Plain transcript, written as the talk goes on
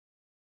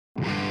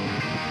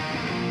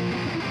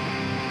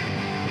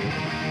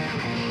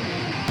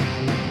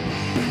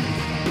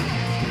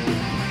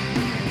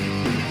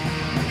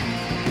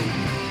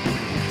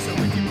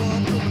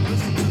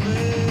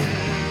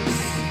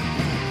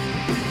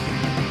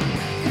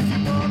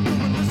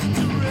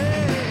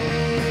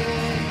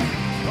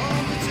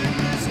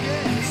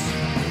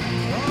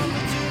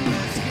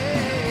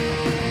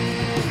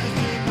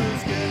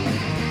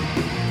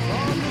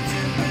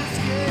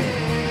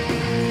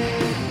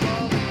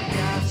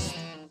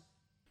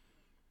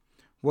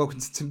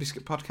Welcome to Tin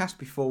Biscuit Podcast.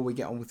 Before we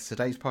get on with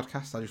today's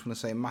podcast, I just want to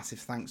say a massive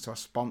thanks to our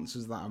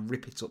sponsors that are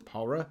Rip It Up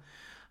Horror.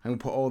 I'm going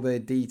to put all their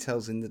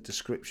details in the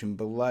description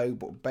below,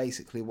 but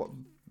basically what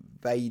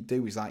they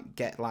do is like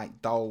get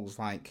like dolls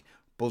like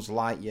Buzz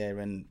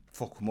Lightyear and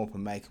fuck them up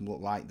and make them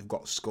look like they've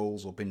got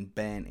skulls or been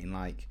burnt in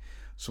like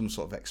some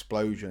sort of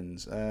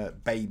explosions,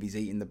 babies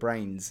eating the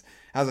brains.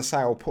 As I say,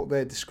 I'll put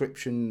their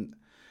description.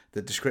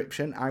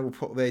 I will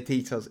put their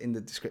details in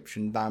the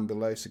description down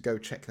below, so go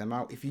check them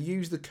out. If you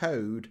use the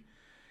code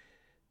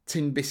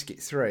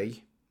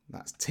TINBISCUIT3,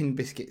 that's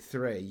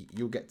TINBISCUIT3,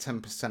 you'll get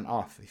 10%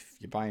 off if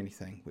you buy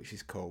anything, which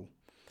is cool.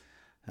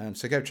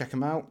 So go check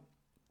them out,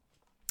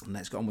 and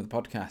let's get on with the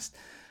podcast.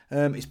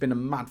 It's been a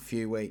mad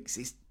few weeks.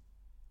 It's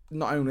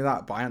not only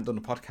that, but I haven't done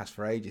a podcast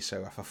for ages,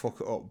 so if I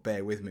fuck it up,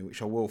 bear with me,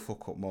 which I will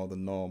fuck up more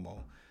than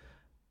normal.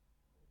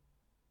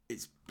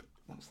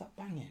 What's that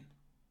banging?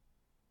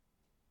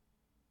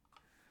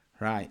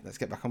 Right, let's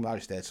get back on. I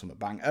just heard something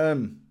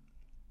bang.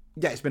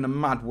 Yeah, it's been a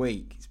mad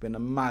week. It's been a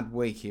mad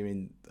week here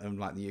in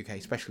like the UK,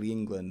 especially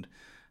England,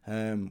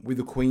 with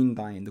the Queen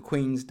dying. The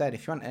Queen's dead.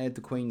 If you haven't heard,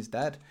 the Queen's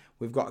dead.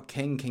 We've got a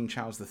King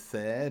Charles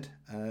III.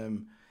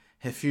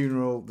 Her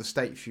funeral, the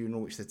state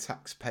funeral, which the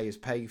taxpayers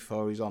pay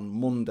for, is on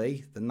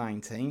Monday, the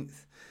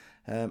 19th.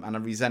 And I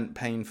resent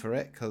paying for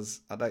it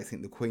because I don't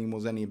think the Queen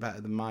was any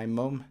better than my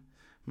mum,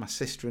 my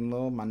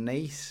sister-in-law, my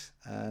niece,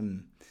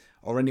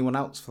 or anyone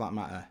else for that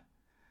matter.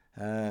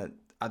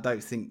 I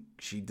don't think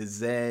she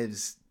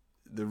deserves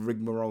the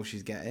rigmarole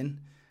she's getting.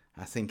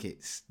 I think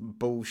it's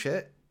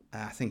bullshit.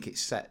 I think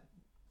it's set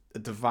a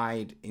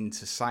divide in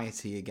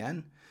society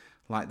again,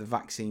 like the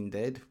vaccine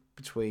did,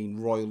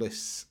 between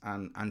royalists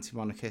and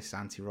anti-monarchists,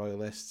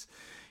 anti-royalists.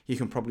 You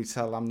can probably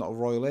tell I'm not a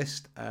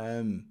royalist.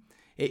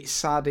 It's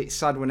sad. It's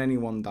sad when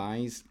anyone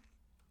dies,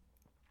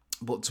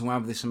 but to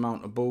have this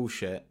amount of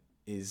bullshit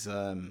is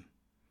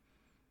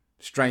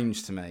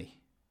strange to me,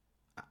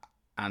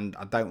 and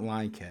I don't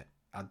like it.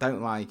 I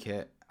don't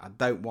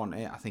want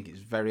it. I think it's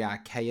very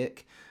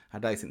archaic. I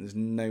don't think there's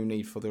no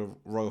need for the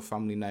royal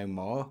family no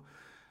more.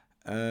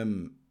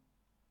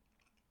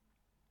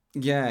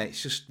 Yeah,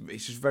 it's just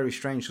very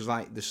strange because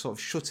like they're sort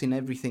of shutting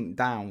everything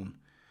down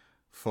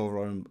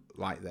for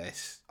like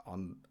this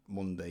on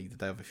Monday, the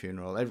day of the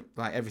funeral.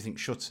 Everything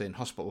shuts in: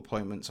 hospital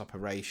appointments,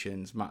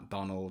 operations,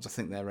 McDonald's. I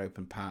think they're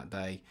open part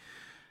day.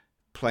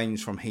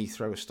 Planes from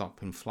Heathrow are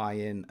stopping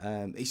flying.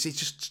 It's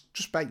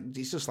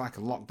just like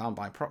a lockdown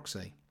by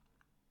proxy.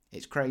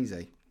 It's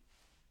crazy.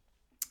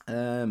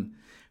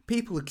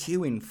 People are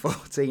queuing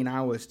 14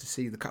 hours to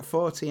see the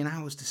 14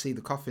 hours to see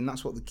the coffin.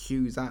 That's what the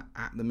queue's at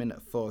the minute.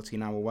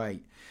 14-hour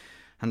wait.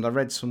 And I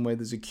read somewhere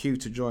there's a queue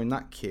to join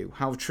that queue.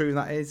 How true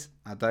that is,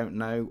 I don't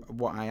know.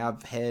 What I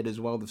have heard as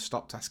well, they've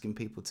stopped asking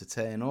people to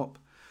turn up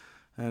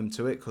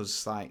to it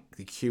because like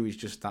the queue is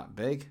just that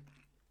big.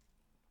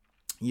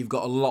 You've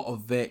got a lot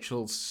of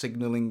virtual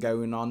signalling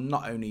going on,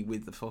 not only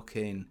with the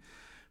fucking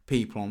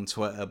people on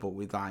Twitter, but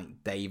with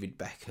like David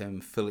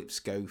Beckham, Philip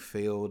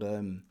Schofield,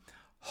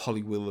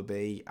 Holly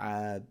Willoughby.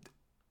 They're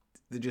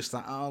just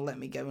like, oh, let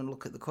me go and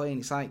look at the Queen.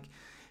 It's like,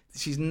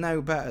 she's no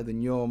better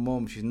than your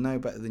mum. She's no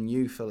better than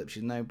you, Philip.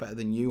 She's no better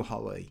than you,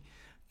 Holly.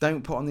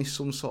 Don't put on this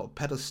some sort of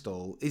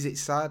pedestal. Is it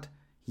sad?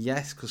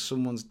 Yes, because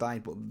someone's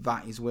died, but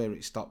that is where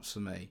it stops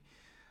for me.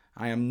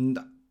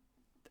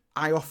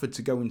 I offered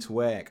to go into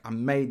work. I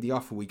made the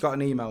offer. We got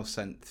an email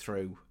sent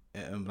through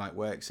like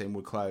work saying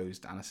we're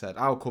closed, and I said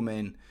I'll come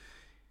in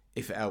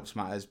if it helps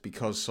matters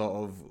because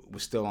sort of we're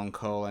still on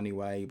call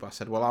anyway. But I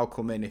said, well, I'll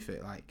come in if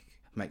it like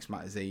makes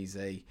matters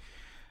easy.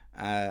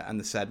 And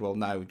they said, well,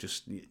 no,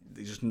 there's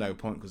just no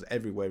point because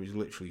everywhere is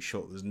literally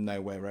shut. There's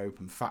nowhere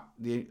open.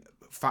 The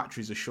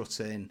factories are shut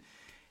in.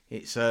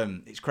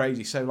 It's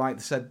crazy. So like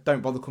they said,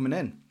 don't bother coming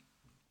in.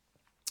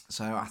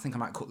 So I think I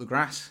might cut the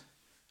grass,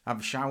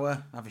 have a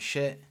shower, have a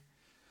shit,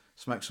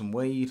 smoke some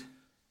weed,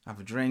 have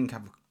a drink,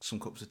 have some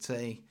cups of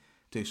tea,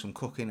 do some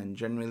cooking and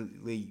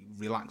generally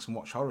relax and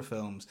watch horror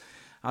films.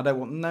 I don't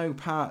want no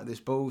part of this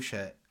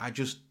bullshit. I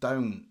just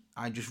don't.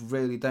 I just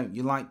really don't.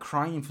 You're like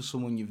crying for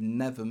someone you've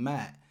never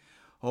met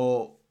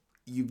or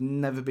you've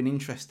never been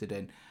interested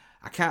in.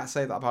 I can't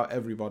say that about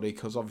everybody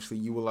because obviously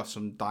you will have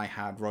some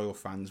die-hard royal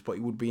fans, but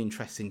it would be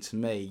interesting to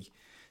me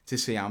to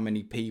see how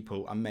many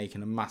people are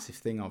making a massive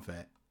thing of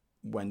it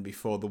when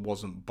before there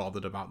wasn't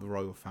bothered about the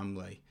royal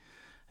family.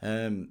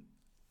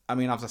 I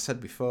mean, as I said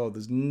before,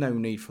 there's no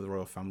need for the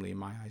royal family in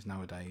my eyes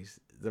nowadays.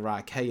 They're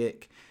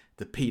archaic,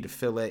 they're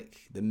paedophilic,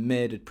 they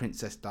murdered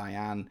Princess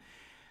Diana,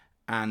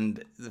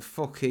 and the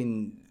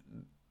fucking...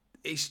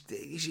 It's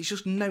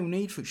just no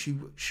need for it.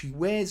 She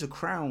wears a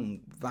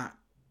crown that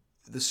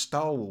they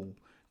stole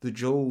the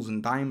jewels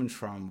and diamonds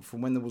from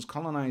when there was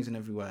colonising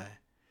everywhere.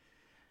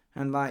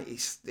 And like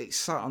it's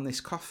sat on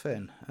this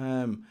coffin,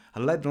 a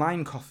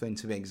lead-lined coffin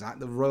to be exact.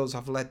 The royals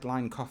have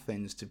lead-lined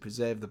coffins to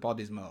preserve the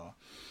bodies more.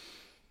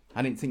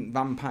 I didn't think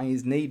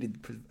vampires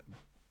needed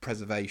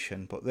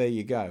preservation, but there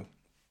you go.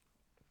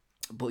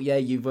 But yeah,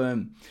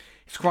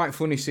 it's quite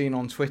funny seeing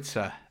on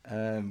Twitter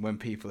when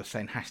people are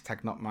saying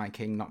hashtag not my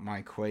king, not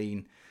my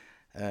queen.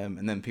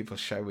 And then people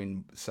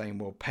saying,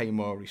 well, pay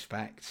more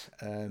respect.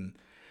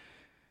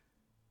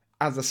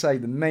 As I say,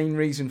 the main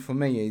reason for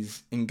me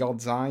is, in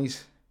God's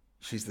eyes,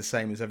 she's the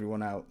same as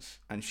everyone else,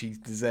 and she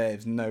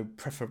deserves no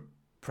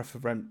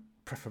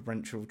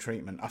preferential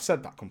treatment. I've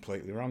said that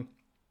completely wrong.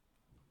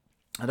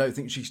 I don't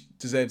think she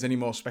deserves any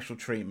more special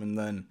treatment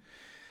than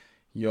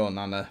your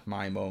nana,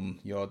 my mum,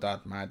 your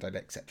dad, my dad,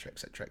 etc.,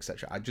 etc.,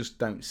 etc. I just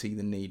don't see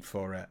the need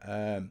for it.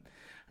 And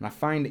I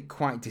find it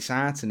quite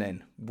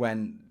disheartening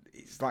when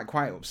it's like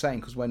quite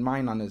upsetting, because when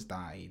my nanas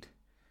died,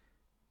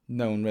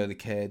 no one really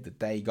cared. The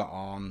day got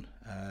on,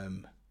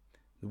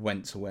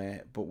 went to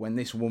it. But when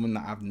this woman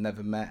that I've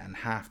never met and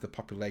half the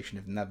population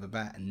have never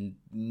met and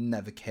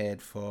never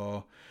cared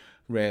for,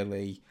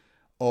 really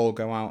all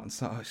go out and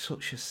say, oh, it's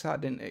such a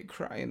sad, isn't it,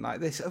 crying like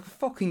this. Oh,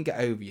 fucking get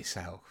over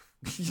yourself.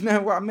 You know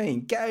what I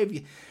mean? Get over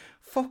you.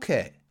 Fuck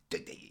it.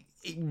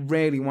 It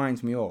really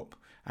winds me up.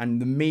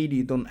 And the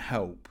media don't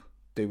help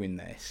doing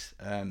this,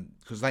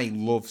 because they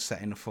love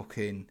setting a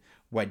fucking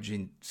wedge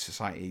in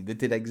society. They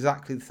did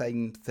exactly the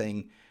same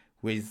thing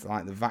with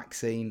like the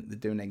vaccine. They're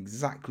doing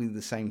exactly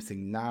the same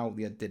thing now.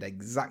 They did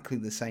exactly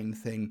the same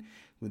thing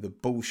with the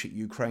bullshit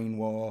Ukraine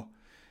war.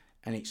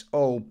 And it's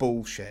all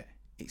bullshit.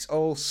 It's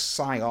all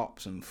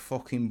psyops and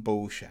fucking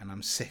bullshit, and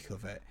I'm sick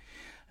of it.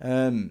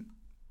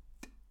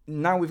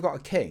 Now we've got a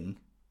king,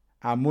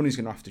 our money's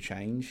going to have to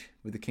change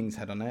with the king's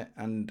head on it,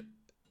 and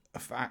a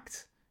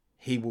fact,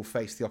 he will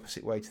face the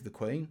opposite way to the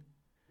Queen.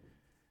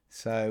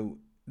 So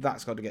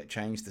that's got to get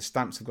changed. The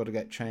stamps have got to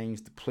get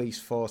changed. The police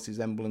forces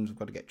emblems have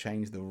got to get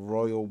changed. The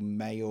Royal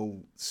Mail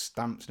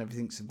stamps and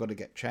everything have got to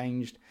get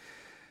changed.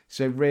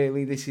 So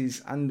really this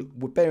is, and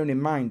we're bearing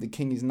in mind the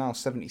king is now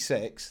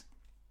 76.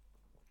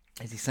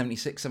 Is he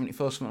 76,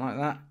 74, something like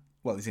that?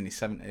 Well, he's in his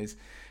 70s.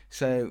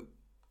 So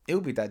he'll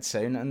be dead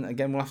soon. And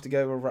again, we'll have to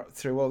go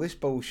through all this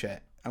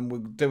bullshit. And we'll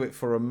do it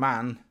for a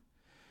man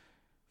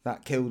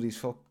that killed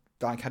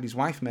had his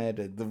wife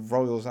murdered. The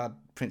royals had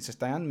Princess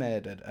Diana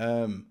murdered.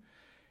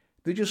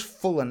 They're just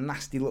full of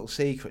nasty little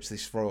secrets,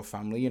 this royal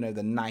family. You know,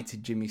 they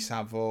knighted Jimmy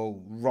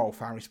Savile. Rolf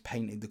Harris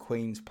painted the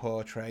Queen's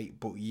portrait.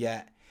 But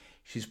yet,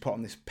 she's put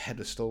on this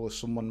pedestal as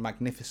someone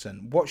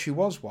magnificent. What she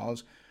was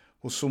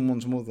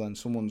someone's mother and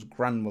someone's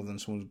grandmother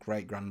and someone's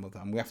great-grandmother,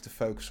 and we have to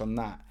focus on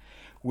that.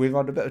 We've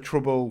had a bit of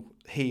trouble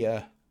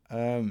here.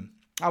 I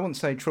wouldn't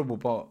say trouble,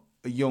 but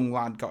a young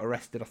lad got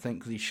arrested, I think,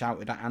 because he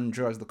shouted at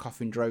Andrew as the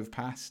coffin drove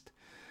past.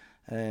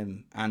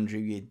 Andrew,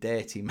 you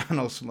dirty man,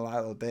 or something like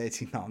that, or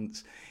dirty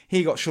nonce.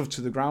 He got shoved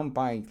to the ground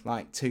by,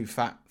 like, two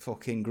fat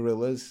fucking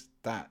gorillas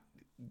that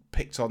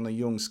picked on the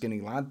young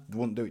skinny lad. They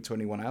wouldn't do it to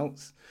anyone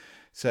else.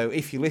 So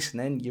if you're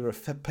listening, you're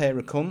a pair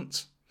of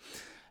cunts.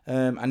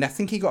 And I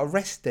think he got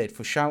arrested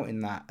for shouting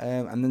that.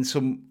 And then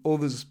some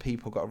others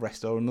people got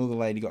arrested, or another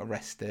lady got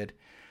arrested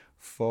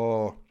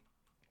for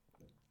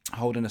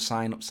holding a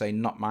sign up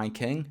saying "Not my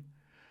king."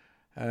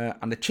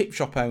 And the chip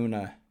shop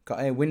owner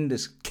got her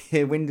windows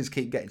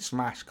keep getting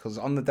smashed because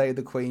on the day of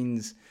the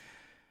Queen's,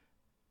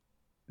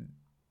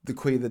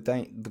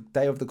 the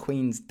day of the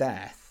Queen's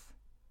death,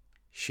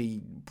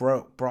 she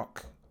broke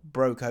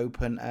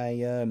open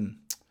a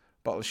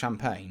bottle of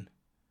champagne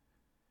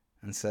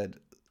and said,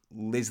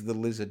 "Liz the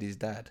lizard is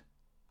dead."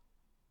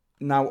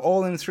 Now,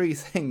 all in three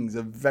things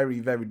are very,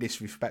 very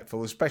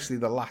disrespectful, especially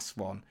the last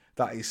one.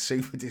 That is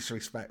super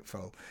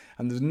disrespectful.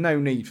 And there's no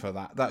need for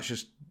that. That's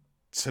just,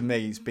 to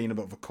me, it's been a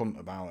bit of a cunt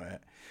about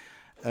it.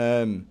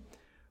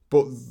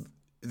 But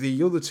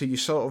the other two, you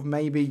sort of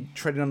maybe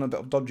treading on a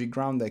bit of dodgy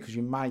ground there, because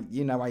how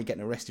you're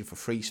getting arrested for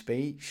free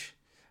speech?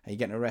 Are you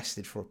getting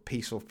arrested for a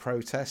peaceful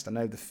protest? I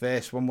know the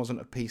first one wasn't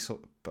a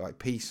peaceful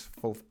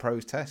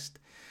protest.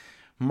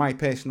 My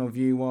personal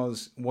view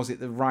was it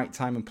the right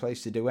time and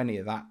place to do any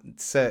of that?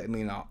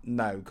 Certainly not.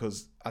 No,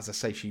 because, as I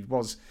say,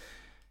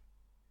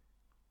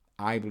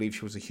 I believe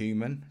she was a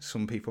human.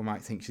 Some people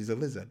might think she's a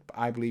lizard, but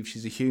I believe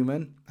she's a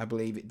human. I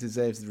believe it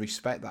deserves the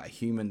respect that a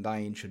human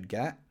dying should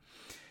get.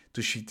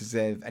 Does she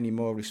deserve any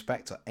more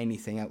respect or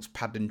anything else?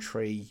 I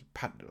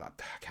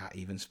can't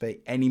even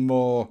speak. Any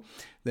more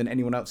than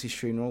anyone else's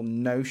funeral?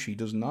 No, she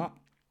does not.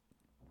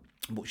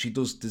 But she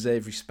does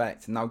deserve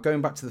respect. Now,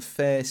 going back to the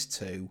first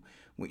two,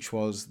 which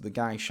was the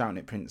guy shouting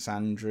at Prince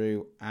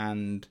Andrew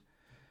and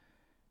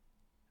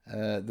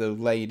the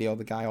lady or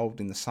the guy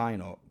holding the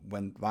sign up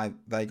when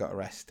they got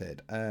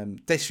arrested.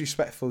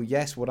 Disrespectful,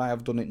 yes. Would I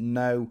have done it?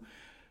 No.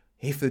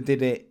 If they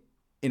did it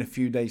in a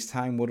few days'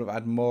 time, would have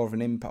had more of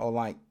an impact, or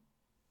like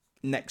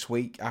next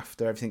week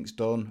after everything's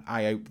done.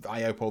 I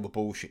hope all the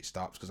bullshit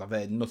stops, because I've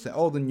heard nothing.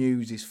 All the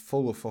news is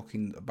full of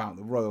fucking about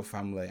the royal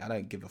family. I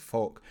don't give a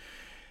fuck.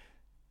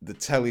 The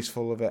telly's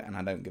full of it, and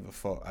I don't give a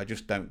fuck. I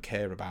just don't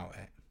care about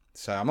it.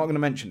 So I'm not going to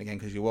mention it again,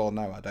 because you all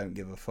know I don't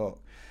give a fuck.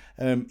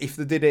 If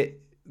they did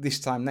it this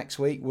time next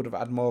week, would have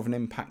had more of an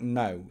impact?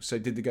 No. So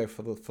did they go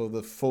for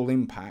the full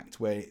impact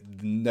where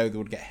they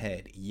would get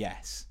heard?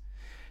 Yes.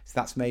 So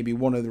that's maybe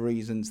one of the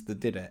reasons they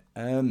did it.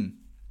 And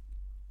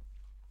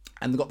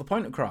they got the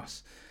point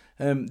across.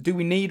 Do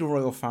we need a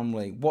royal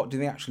family? What do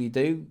they actually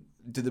do?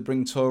 Do they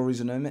bring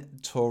tourism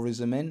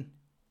in?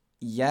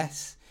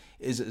 Yes.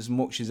 Is it as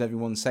much as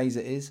everyone says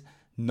it is?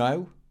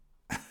 No.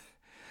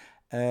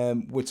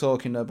 We're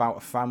talking about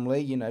a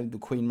family. You know, the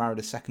Queen married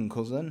a second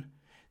cousin.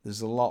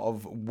 There's a lot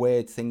of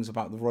weird things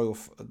about the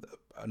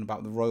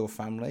royal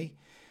family.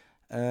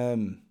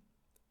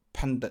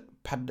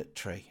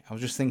 Pandatory. I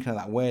was just thinking of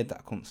that word that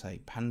I couldn't say.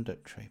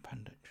 Pandatory.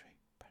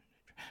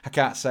 I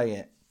can't say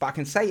it, but I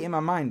can say it in my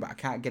mind, but I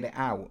can't get it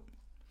out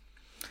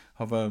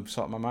of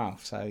sort of my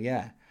mouth. So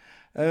yeah,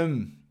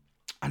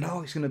 I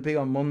know it's going to be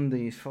on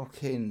Monday. It's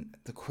fucking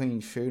the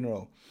Queen's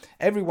funeral.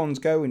 Everyone's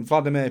going.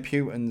 Vladimir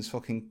Putin's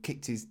fucking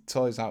kicked his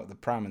toys out of the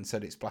pram and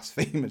said it's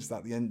blasphemous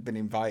that they hadn't been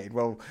invited.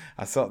 Well,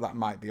 I thought that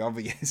might be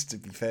obvious, to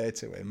be fair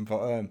to him.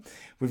 But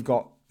we've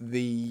got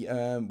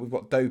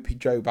dopey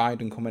Joe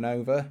Biden coming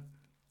over.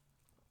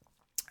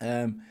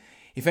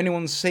 If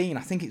anyone's seen,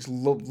 I think it's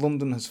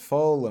London Has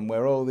Fallen,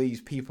 where all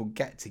these people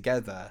get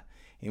together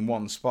in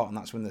one spot, and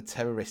that's when the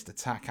terrorist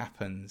attack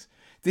happens.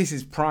 This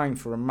is prime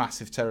for a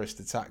massive terrorist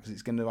attack because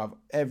it's going to have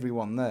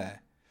everyone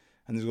there.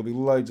 And there's going to be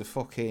loads of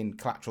fucking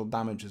collateral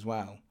damage as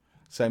well.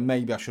 So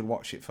maybe I should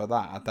watch it for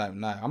that. I don't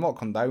know. I'm not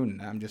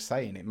condoning it. I'm just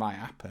saying it might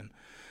happen.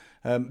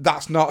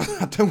 That's not...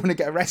 I don't want to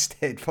get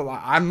arrested for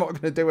that. I'm not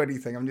going to do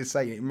anything. I'm just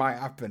saying it might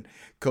happen.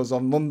 Because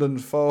on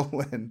London's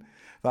Fallen,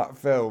 that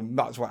film,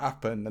 that's what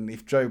happened. And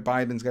if Joe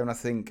Biden's going, I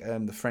think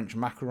the French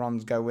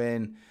Macron's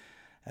going.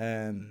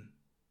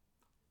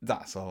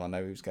 That's all I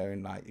know who's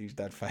going. Like, who's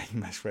dead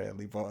famous,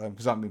 really. But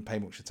because I haven't been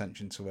paying much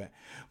attention to it.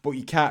 But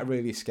you can't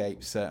really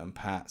escape certain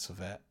parts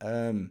of it.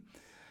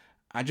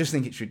 I just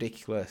think it's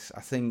ridiculous.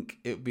 I think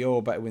it would be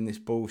all better when this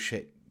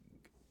bullshit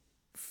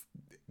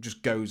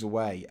just goes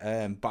away.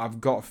 But I've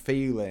got a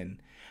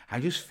feeling. I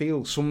just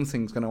feel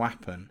something's going to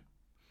happen.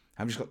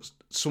 I've just got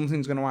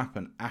something's going to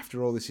happen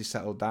after all this is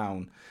settled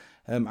down.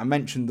 I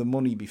mentioned the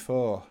money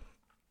before,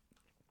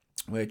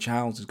 where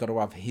Charles has got to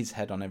have his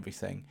head on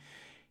everything.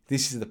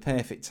 This is the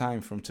perfect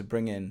time for him to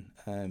bring in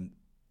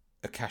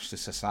a cashless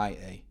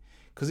society,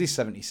 because he's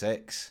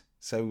 76,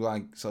 so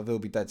like sort of he'll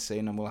be dead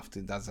soon, and we'll have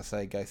to, as I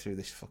say, go through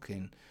this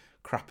fucking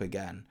crap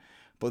again.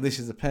 But this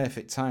is the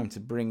perfect time to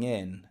bring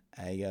in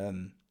a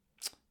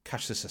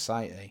cashless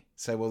society.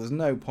 So, well, there's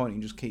no point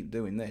in just keep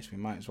doing this. We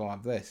might as well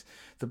have this.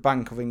 The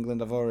Bank of England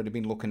have already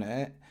been looking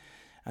at it,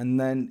 and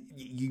then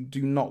you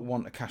do not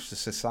want a cashless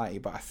society.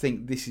 But I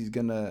think this is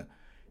gonna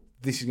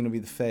be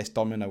the first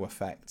domino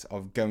effect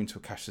of going to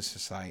a cashless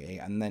society,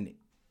 and then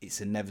it's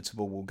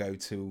inevitable we'll go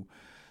to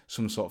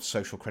some sort of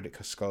social credit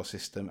score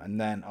system, and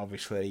then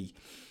obviously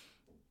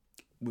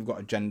we've got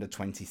Agenda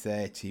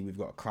 2030, we've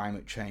got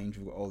climate change,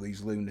 we've got all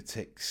these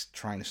lunatics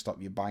trying to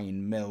stop you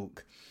buying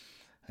milk.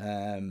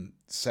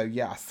 So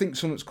yeah, I think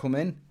something's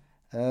coming.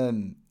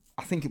 I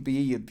think it'd be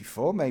a year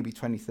before, maybe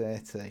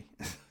 2030.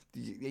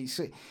 It's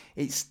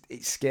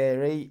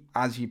scary,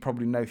 as you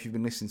probably know if you've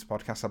been listening to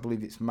podcasts. I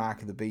believe it's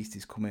Mark of the Beast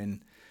is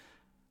coming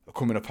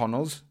upon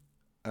us.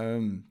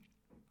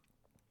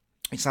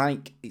 It's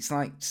like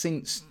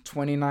since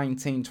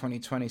 2019,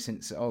 2020,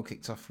 since it all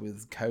kicked off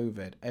with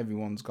COVID,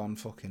 everyone's gone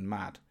fucking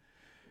mad.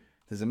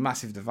 There's a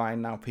massive divide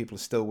now. People are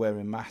still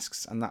wearing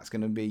masks, and that's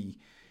going to be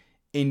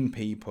in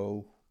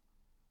people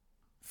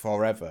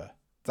forever.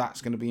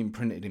 That's going to be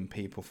imprinted in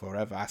people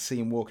forever. I see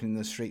them walking in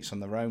the streets on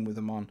their own with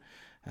them on.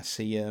 I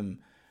see them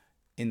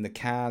in the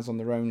cars on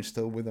their own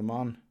still with them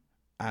on.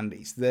 And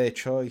it's their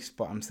choice,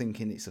 but I'm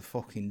thinking it's a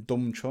fucking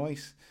dumb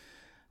choice.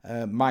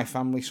 My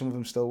family, some of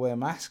them still wear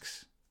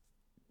masks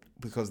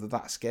because they're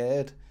that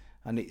scared.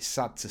 And it's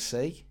sad to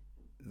see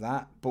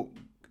that. But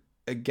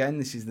again,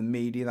 this is the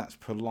media that's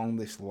prolonged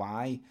this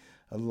lie,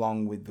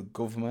 along with the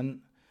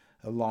government,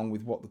 along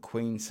with what the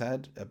Queen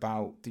said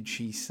about, did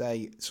she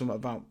say something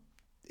about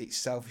it's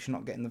selfish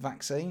not getting the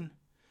vaccine?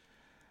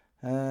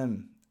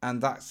 And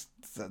that's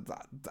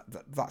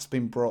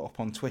been brought up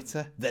on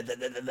Twitter.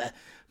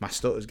 My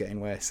stutter's getting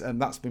worse.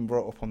 And that's been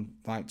brought up on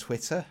like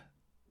Twitter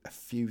a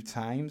few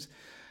times.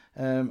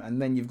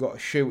 And then you've got a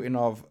shooting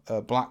of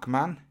a black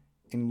man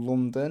in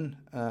London.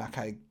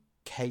 Kaba,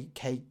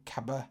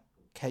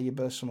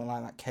 something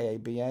like that.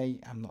 Kaba.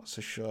 I'm not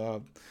so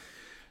sure.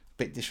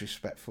 Bit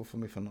disrespectful for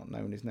me for not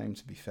knowing his name,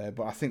 to be fair.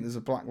 But I think there's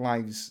a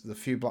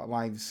few Black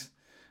Lives,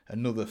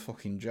 another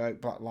fucking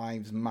joke. Black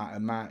Lives Matter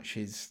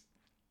marches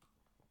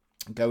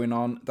going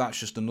on. That's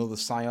just another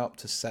psyop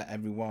to set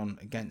everyone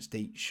against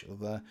each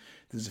other.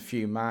 There's a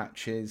few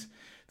marches.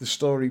 The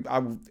story,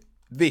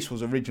 this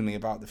was originally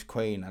about the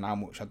Queen and how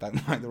much I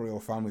don't like the royal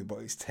family, but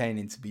it's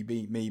turning to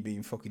be me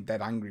being fucking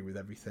dead angry with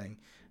everything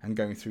and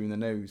going through the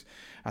news.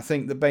 I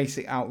think the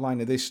basic outline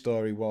of this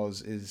story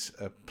is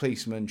a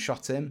policeman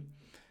shot him.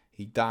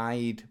 He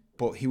died,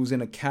 but he was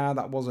in a car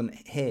that wasn't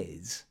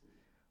his,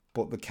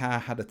 but the car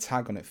had a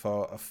tag on it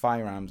for a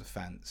firearms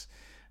offence.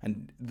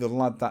 And the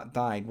lad that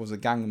died was a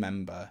gang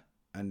member,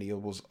 and he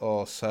was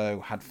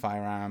also had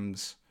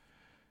firearms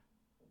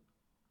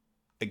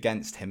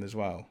against him as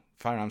well.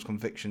 Firearms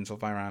convictions or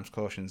firearms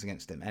cautions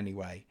against him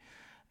anyway.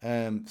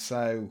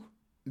 So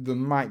there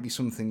might be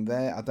something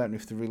there. I don't know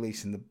if they're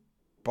releasing the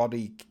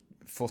body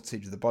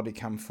footage, the body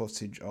cam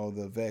footage, or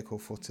the vehicle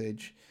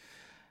footage.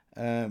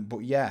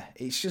 But yeah,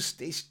 it's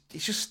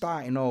just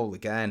starting all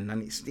again,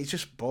 and it's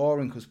just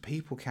boring because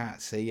people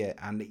can't see it,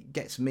 and it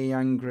gets me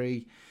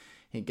angry.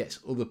 It gets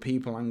other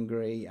people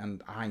angry,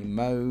 and I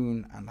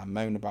moan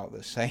about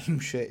the same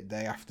shit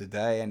day after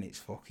day, and it's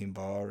fucking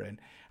boring.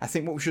 I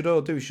think what we should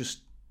all do is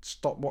just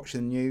stop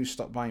watching the news,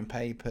 stop buying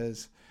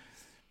papers.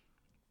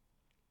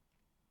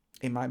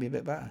 It might be a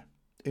bit better.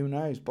 Who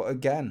knows? But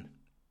again,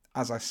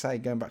 as I say,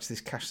 going back to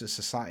this cashless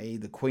society,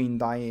 the Queen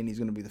dying is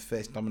going to be the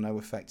first domino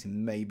effect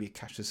in maybe a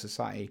cashless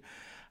society.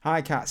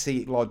 I can't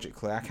see it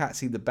logically. I can't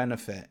see the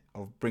benefit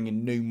of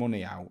bringing new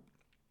money out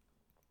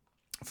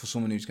for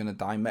someone who's going to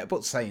die.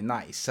 But saying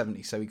that, he's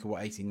 70, so he could,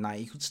 80, 90,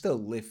 he could still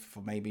live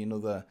for maybe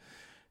another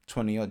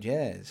 20 odd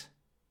years.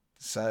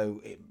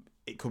 So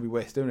it could be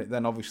worth doing it.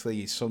 Then obviously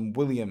his son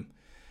William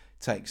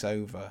takes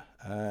over.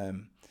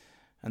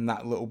 And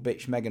that little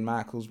bitch Meghan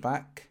Markle's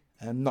back.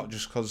 Not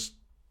just because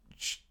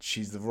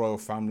she's the royal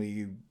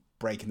family,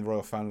 breaking the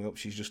royal family up.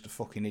 She's just a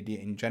fucking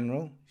idiot in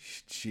general.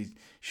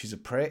 She's a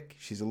prick.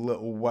 She's a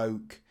little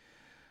woke,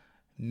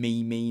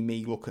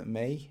 me, look at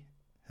me.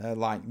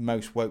 Like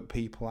most woke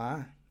people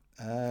are.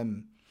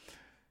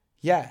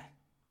 Yeah,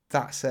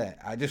 that's it.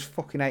 I just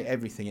fucking hate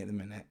everything at the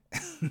minute.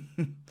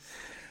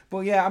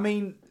 But yeah, I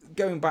mean,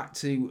 going back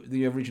to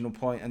the original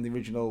point and the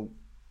original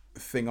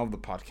thing of the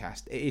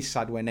podcast, it is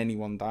sad when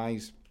anyone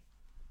dies.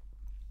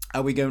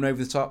 Are we going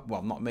over the top?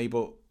 Well, not me,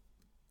 but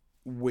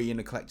we in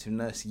a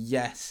collectiveness,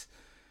 yes,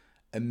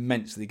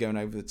 immensely going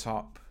over the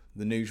top.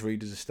 The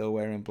newsreaders are still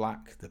wearing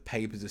black. The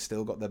papers have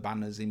still got their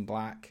banners in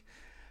black.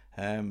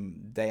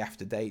 Day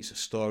after day, it's a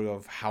story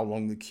of how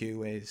long the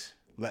queue is.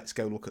 Let's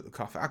go look at the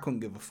coffin. I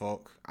couldn't give a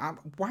fuck.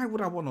 Why would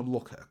I want to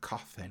look at a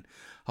coffin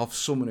of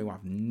someone who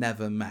I've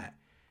never met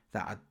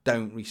that I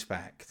don't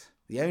respect?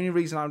 The only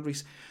reason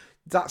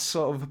that's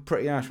sort of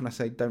pretty harsh when I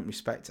say don't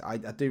respect her. I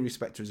do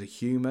respect her as a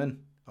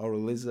human or a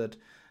lizard,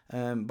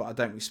 but I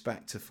don't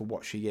respect her for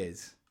what she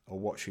is or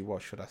what she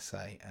was, should I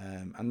say?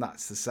 And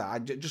that's the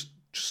side.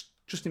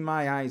 Just in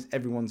my eyes,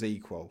 everyone's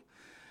equal.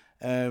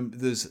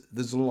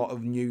 There's a lot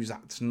of news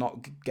that's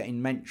not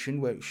getting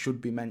mentioned where it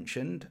should be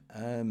mentioned.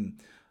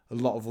 A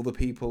lot of other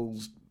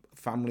people's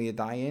family are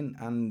dying,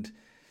 and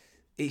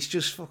it's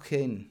just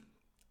fucking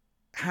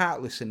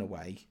heartless in a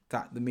way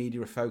that the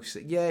media are focused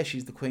that, yeah,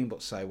 she's the Queen,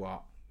 but so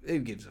what? Who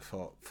gives a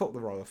fuck? Fuck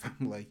the royal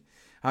family.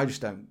 I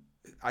just don't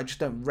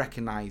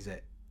recognise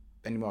it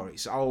anymore.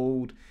 It's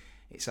old,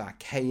 it's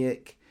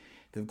archaic.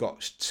 They've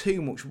got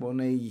too much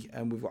money,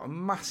 and we've got a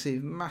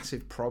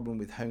massive problem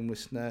with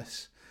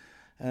homelessness.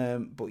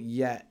 But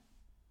yet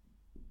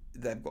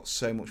they've got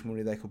so much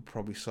money they could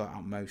probably sort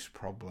out most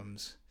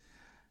problems.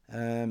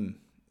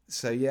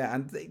 So yeah,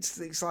 and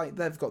it's like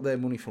they've got their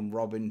money from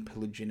robbing,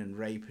 pillaging, and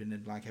raping,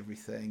 and like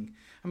everything.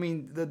 I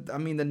mean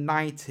the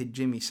knighted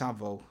Jimmy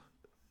Savile.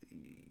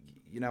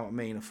 You know what I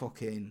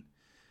mean?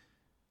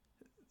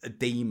 A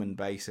demon,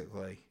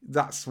 basically.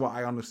 That's what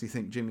I honestly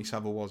think Jimmy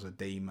Savile was, a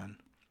demon.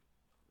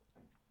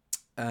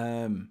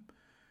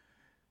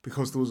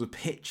 Because there was a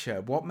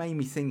picture. What made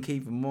me think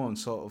even more and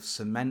sort of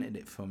cemented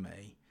it for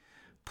me,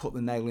 put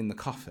the nail in the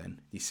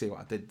coffin, you see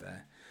what I did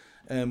there,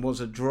 was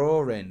a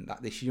drawing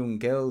that this young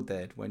girl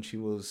did when she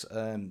was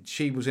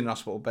in a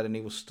hospital bed and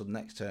he was stood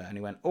next to her and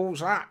he went, "Oh,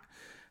 what's that?"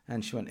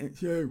 And she went,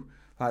 "It's you."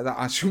 Like that.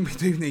 I shouldn't be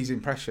doing these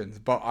impressions,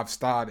 but I've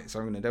started, so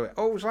I'm going to do it.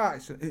 "Oh, what's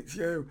that?" "It's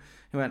you."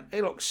 He went,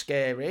 "It looks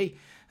scary."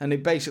 And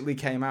it basically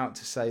came out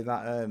to say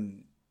that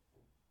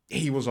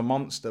he was a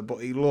monster, but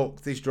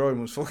this drawing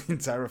was fucking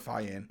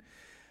terrifying.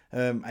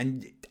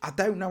 And I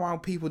don't know how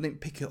people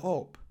didn't pick it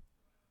up.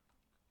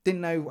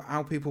 Didn't know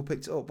how people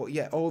picked it up, but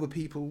yeah, all the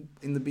people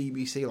in the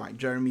BBC, like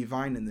Jeremy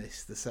Vine and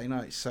this, they're saying, "Oh,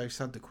 it's so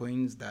sad the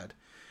Queen's dead."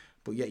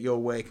 But yet you're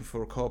working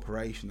for a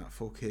corporation that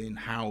fucking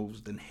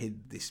housed and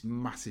hid this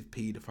massive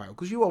paedophile.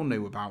 Because you all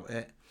knew about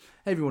it.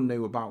 Everyone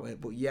knew about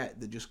it, but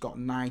yet they just got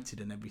knighted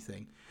and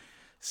everything.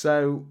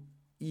 So,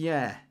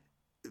 yeah,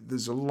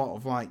 there's a lot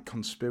of like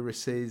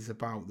conspiracies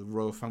about the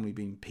royal family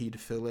being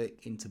paedophilic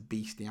into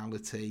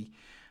bestiality.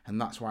 And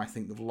that's why I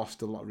think they've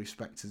lost a lot of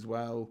respect as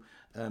well.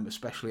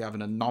 Especially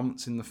having a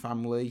nonce in the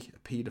family, a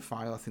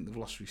paedophile. I think they've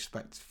lost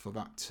respect for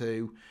that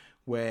too.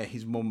 Where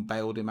his mum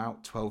bailed him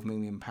out £12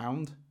 million.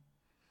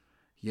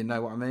 You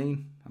know what I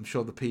mean? I'm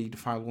sure the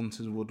paedophile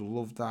hunters would have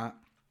loved that.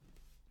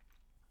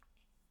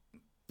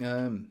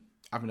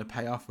 Having to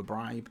pay off a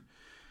bribe.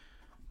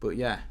 But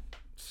yeah,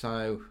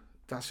 so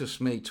that's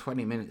just me.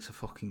 20 minutes of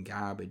fucking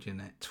garbage,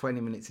 innit? 20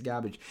 minutes of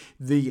garbage.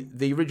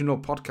 The original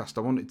podcast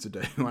I wanted to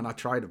do, and I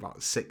tried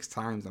about 6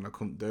 times and I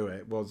couldn't do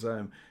it, was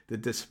the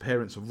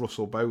disappearance of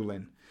Russell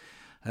Bowling.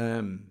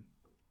 And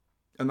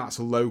that's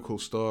a local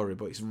story,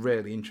 but it's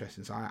really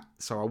interesting.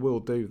 So I will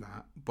do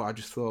that. But I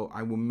just thought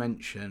I will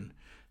mention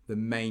the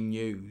main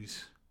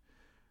news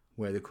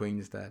where the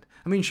Queen's dead.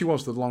 I mean, she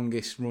was the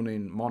longest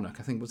running monarch.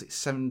 I think, was it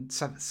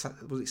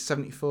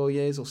 74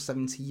 years or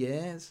 70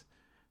 years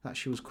that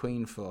she was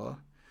Queen for?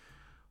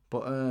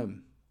 But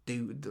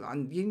there's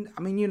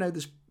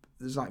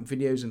like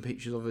videos and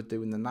pictures of her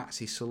doing the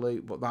Nazi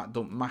salute, but that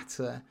don't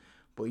matter.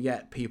 but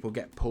yet people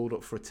get pulled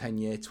up for a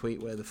 10-year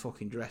tweet where they're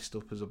fucking dressed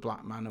up as a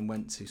black man and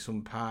went to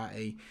some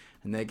party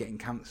and they're getting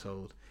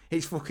cancelled.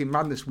 It's fucking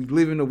madness. We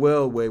live in a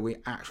world where we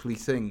actually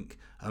think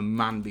a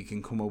man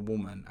can become a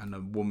woman and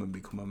a woman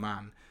become a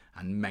man,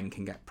 and men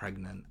can get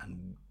pregnant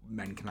and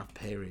men can have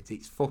periods.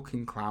 It's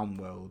fucking clown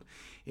world.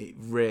 It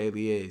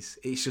really is.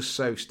 It's just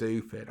so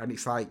stupid. And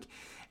it's like,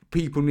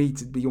 people need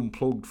to be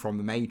unplugged from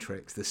the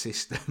matrix, the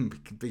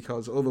system,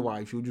 because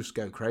otherwise you'll just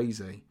go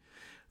crazy.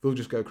 They'll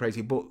just go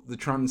crazy. But the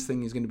trans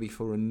thing is going to be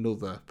for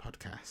another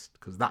podcast,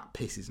 because that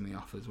pisses me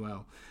off as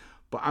well.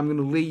 But I'm going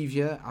to leave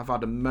you. I've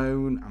had a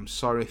moan. I'm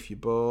sorry if you're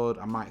bored.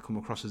 I might come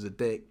across as a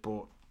dick,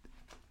 but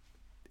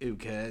who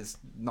cares?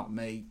 Not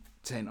me.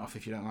 Turn it off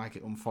if you don't like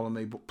it. Unfollow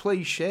me. But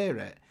please share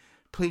it.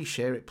 Please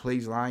share it.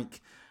 Please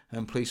like.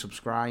 And please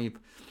subscribe.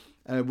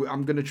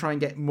 I'm going to try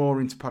and get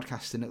more into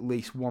podcasting at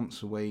least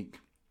once a week.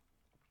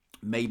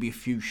 Maybe a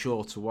few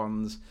shorter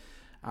ones.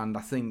 And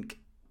I think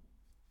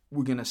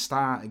we're going to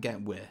start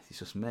again with, it's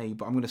just me,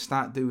 but I'm going to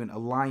start doing a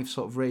live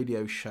sort of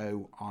radio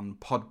show on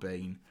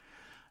Podbean.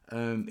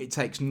 It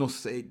takes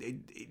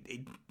nothing.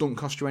 It don't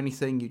cost you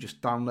anything. You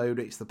just download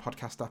it. It's the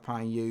podcast app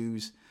I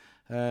use,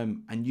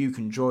 and you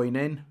can join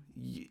in.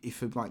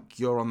 If like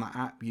you're on that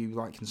app, you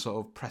like can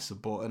sort of press a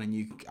button,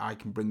 and I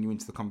can bring you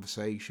into the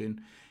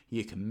conversation.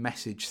 You can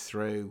message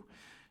through.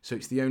 So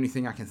it's the only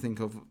thing I can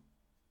think of,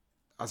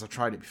 as I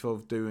tried it before,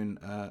 of doing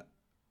a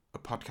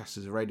podcast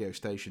as a radio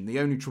station. The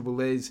only trouble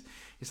is,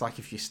 it's like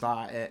if you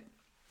start it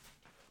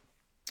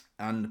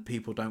and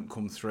people don't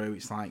come through,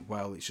 it's like,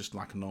 well, it's just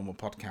like a normal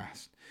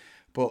podcast.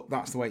 But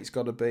that's the way it's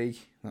got to be.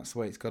 That's the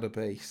way it's got to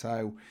be.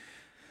 So,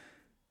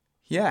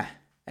 yeah,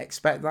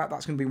 expect that.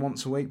 That's going to be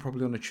once a week,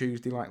 probably on a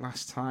Tuesday like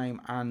last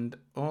time. And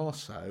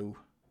also,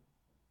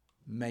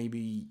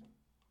 maybe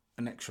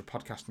an extra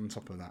podcast on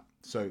top of that.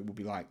 So it will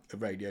be like a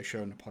radio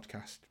show and a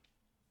podcast.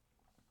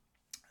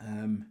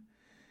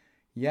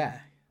 Yeah,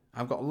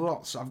 I've got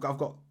lots. I've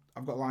got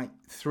like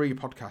 3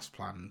 podcasts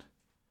planned.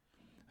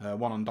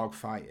 One on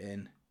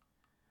dogfighting,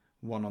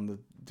 one on the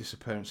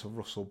disappearance of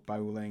Russell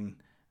Bowling,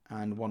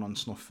 and one on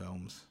snuff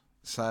films.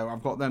 So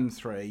I've got them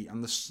 3,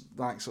 and the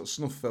like sort of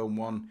snuff film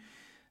one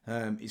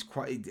is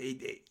quite.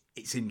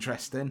 It's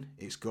interesting.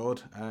 It's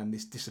good.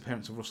 This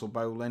disappearance of Russell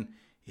Bowling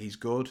is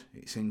good.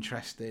 It's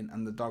interesting,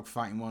 and the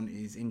dogfighting one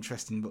is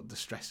interesting but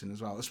distressing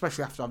as well.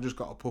 Especially after I've just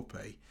got a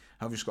puppy.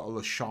 I've just got a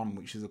LaShawn,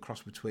 which is a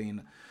cross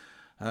between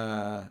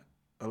a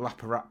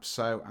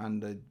Laparapso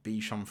and a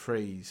Bichon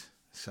Frise.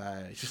 So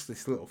it's just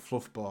this little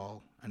fluff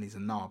ball, and he's a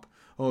knob.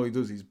 All he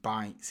does is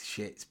bites,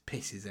 shits,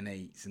 pisses and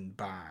eats and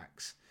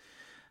barks.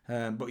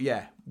 But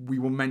yeah, we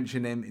will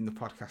mention him in the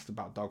podcast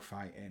about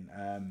dogfighting,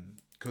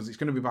 because it's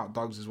going to be about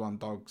dogs as well, and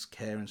dogs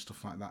care and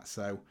stuff like that.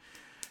 So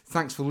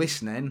thanks for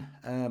listening.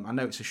 I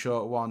know it's a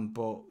short one,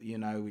 but you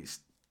know,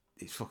 it's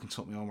fucking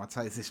took me all my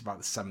time. This is about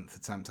the 7th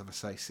attempt, if I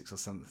say 6th or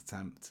 7th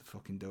attempt to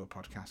fucking do a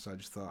podcast. So I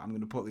just thought I'm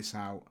going to put this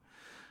out.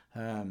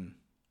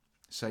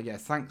 So yeah,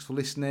 thanks for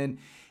listening.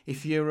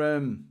 If you're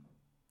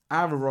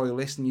are a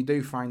royalist and you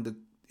do find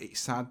it's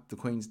sad the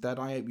Queen's dead,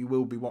 I hope you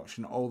will be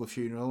watching all the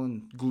funeral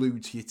and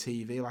glued to your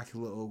TV like a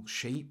little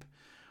sheep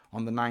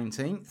on the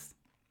 19th.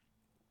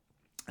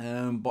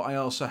 But I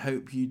also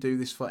hope you do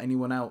this for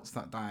anyone else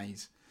that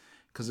dies,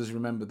 because as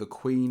remember, the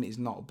Queen is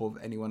not above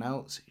anyone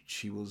else.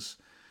 She was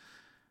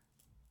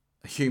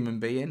a human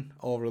being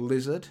or a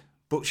lizard,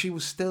 but she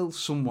was still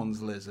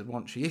someone's lizard,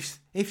 wasn't she?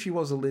 If she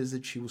was a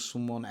lizard, she was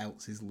someone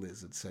else's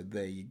lizard. So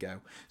there you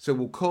go. So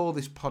we'll call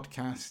this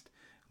podcast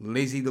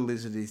Lizzie the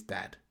Lizard is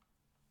Dead.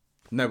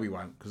 No, we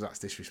won't, because that's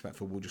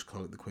disrespectful. We'll just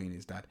call it The Queen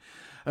is Dead.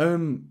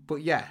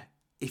 But yeah,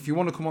 if you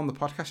want to come on the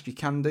podcast, you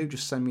can do.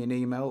 Just send me an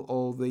email.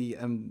 All the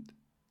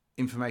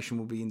information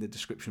will be in the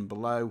description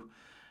below.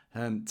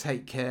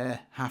 Take care,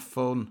 have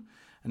fun,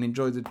 and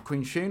enjoy the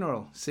Queen's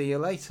funeral. See you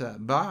later.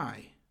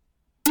 Bye.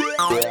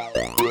 The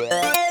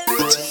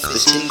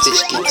Tea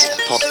Biscuits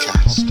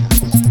Podcast.